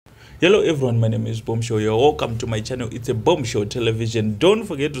Hello everyone, my name is Bombshow. You're welcome to my channel. It's a Bombshow television. Don't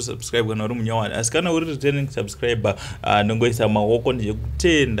forget to subscribe kana uri munyawana. Asikana uri returning subscriber, nongoisa maoko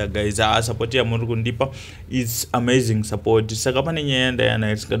ndiyekutenda guys. Support ya muri kundipa. It's amazing support. Saka pane nyaya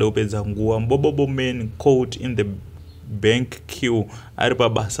ndayana isikada kupedza nguwa. Mbobobo man caught in the bank queue ari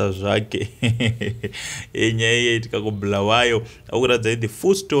pabasa zvake. Nyaya yaitika kubulawayo akuratidza the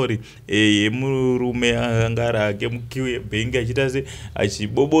full story yemurume anga ake muqueue yebank achita se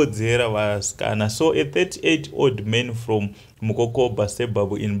achibobodzera vasikana. So a 38-old man from Mukokoba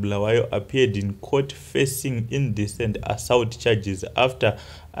suburb in Bulawayo appeared in court facing indecent assault charges after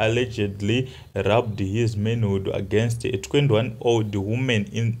allegedly rubbed his manhood against a 21-year-old woman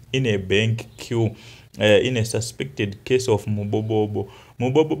in a bank queue. In a suspected case of Mubobobo.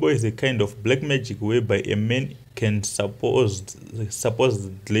 Mubobobo is a kind of black magic whereby a man can supposedly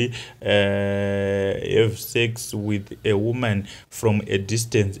have sex with a woman from a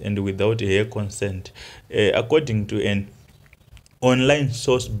distance and without her consent. According to an online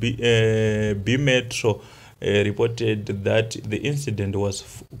source, B Metro reported that the incident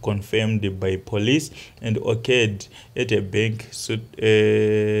was confirmed by police and occurred at a bank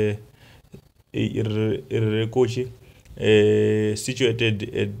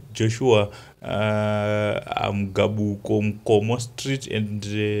situated at Joshua Mgabuko Street and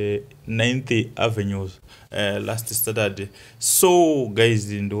 9th Avenue last Saturday. So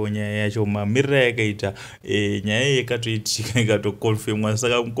guys, ndo nyaya yacho mamirira yakaita nyaya yakatoitika ikatoconfirmwa.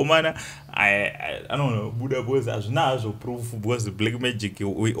 Saka mukomana I don't know, Buddha boys azvina hazvo proof because black magic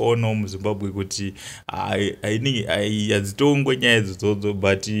we all know muZimbabwe kuti hadzitongwe nyaya idzodzo,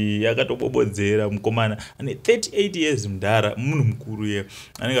 but yakatobobodzera mukomana ane 38 years mudhara, munhu mukuru ye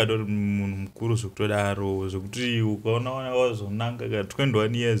anenge atori munhu mukuru zvekutodaro zvekuti ukaona wazonanga ka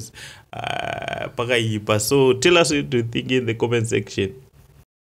 21 years pakaipa. So tell us what you think in the comment section.